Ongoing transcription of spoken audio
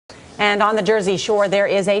And on the Jersey Shore, there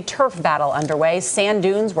is a turf battle underway. Sand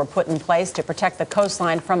dunes were put in place to protect the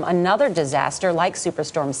coastline from another disaster like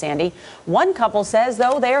Superstorm Sandy. One couple says,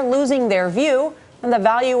 though, they're losing their view and the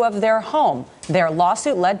value of their home. Their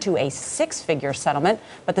lawsuit led to a six-figure settlement,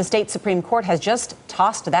 but the state Supreme Court has just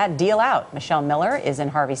tossed that deal out. Michelle Miller is in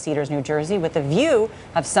Harvey Cedars, New Jersey, with a view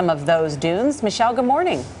of some of those dunes. Michelle, good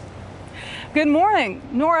morning. Good morning.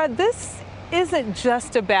 Nora, this isn't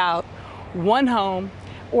just about one home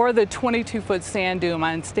or the 22-foot sand dune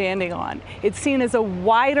I'm standing on. It's seen as a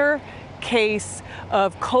wider case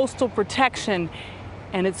of coastal protection,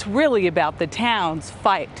 and it's really about the town's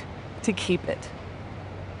fight to keep it.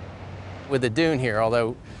 With the dune here,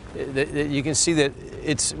 although you can see that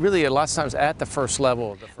it's really a lot of times at the first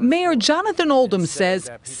level. Mayor Jonathan Oldham says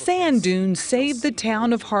sand dunes saved the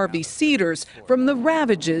town of Harvey Cedars from the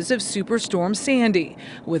ravages of Superstorm Sandy.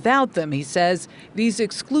 Without them, he says, these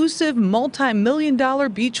exclusive multi-million-dollar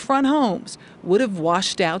beachfront homes would have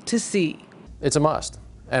washed out to sea. It's a must.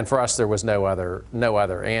 And for us, there was no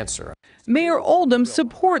other answer. Mayor Oldham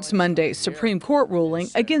supports Monday's Supreme Court ruling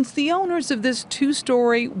against the owners of this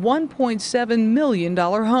two-story, $1.7 million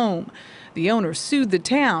home. The owners sued the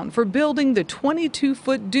town for building the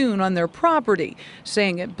 22-foot dune on their property,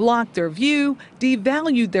 saying it blocked their view,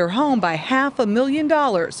 devalued their home by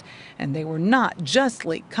 $500,000, and they were not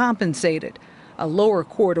justly compensated. A lower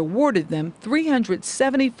court awarded them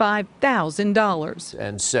 $375,000.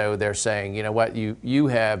 And so they're saying, you know what, you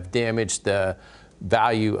have damaged the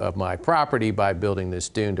value of my property by building this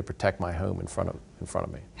dune to protect my home in front of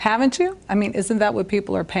me. Haven't you? I mean, isn't that what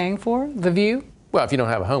people are paying for, the view? Well, if you don't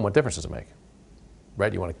have a home, what difference does it make?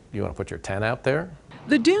 Right? You want to put your tent out there?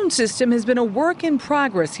 The dune system has been a work in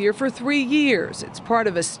progress here for 3 years. It's part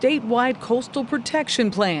of a statewide coastal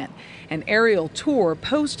protection plan. An aerial tour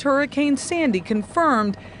post-Hurricane Sandy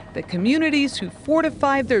confirmed that communities who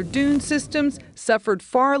fortified their dune systems suffered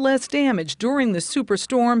far less damage during the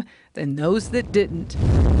superstorm than those that didn't.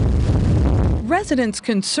 Residents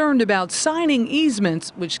concerned about signing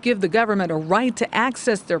easements, which give the government a right to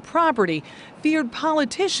access their property, feared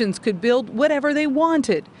politicians could build whatever they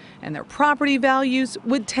wanted, and their property values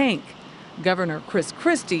would tank. Governor Chris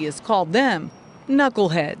Christie has called them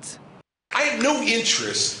knuckleheads. I have no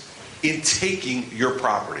interest in taking your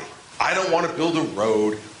property. I don't want to build a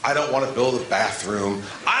road. I don't want to build a bathroom.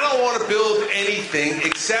 I don't want to build anything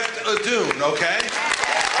except a dune, okay?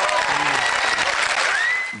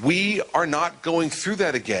 We are not going through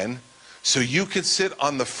that again, so you can sit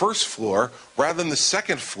on the first floor rather than the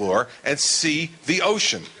second floor and see the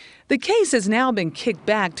ocean. The case has now been kicked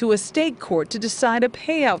back to a state court to decide a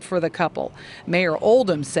payout for the couple. Mayor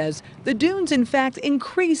Oldham says the dunes in fact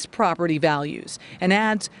increase property values and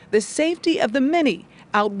adds the safety of the many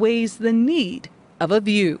outweighs the need of a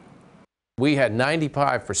view. We had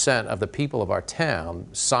 95% of the people of our town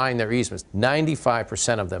sign their easements.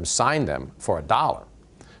 95% of them signed them for $1.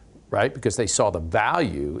 Right? Because they saw the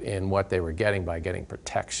value in what they were getting by getting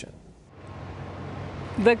protection.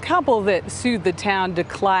 The couple that sued the town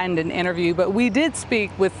declined an interview, but we did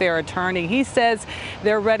speak with their attorney. He says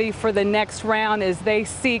they're ready for the next round as they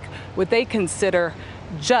seek what they consider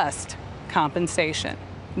just compensation.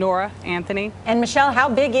 Nora, Anthony. And Michelle, how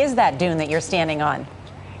big is that dune that you're standing on?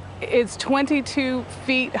 It's 22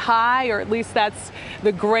 feet high, or at least that's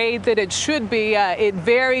the grade that it should be. It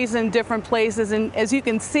varies in different places, and as you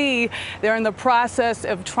can see, they're in the process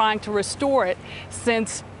of trying to restore it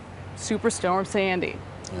since Superstorm Sandy.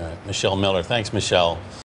 All right, Michelle Miller. Thanks, Michelle.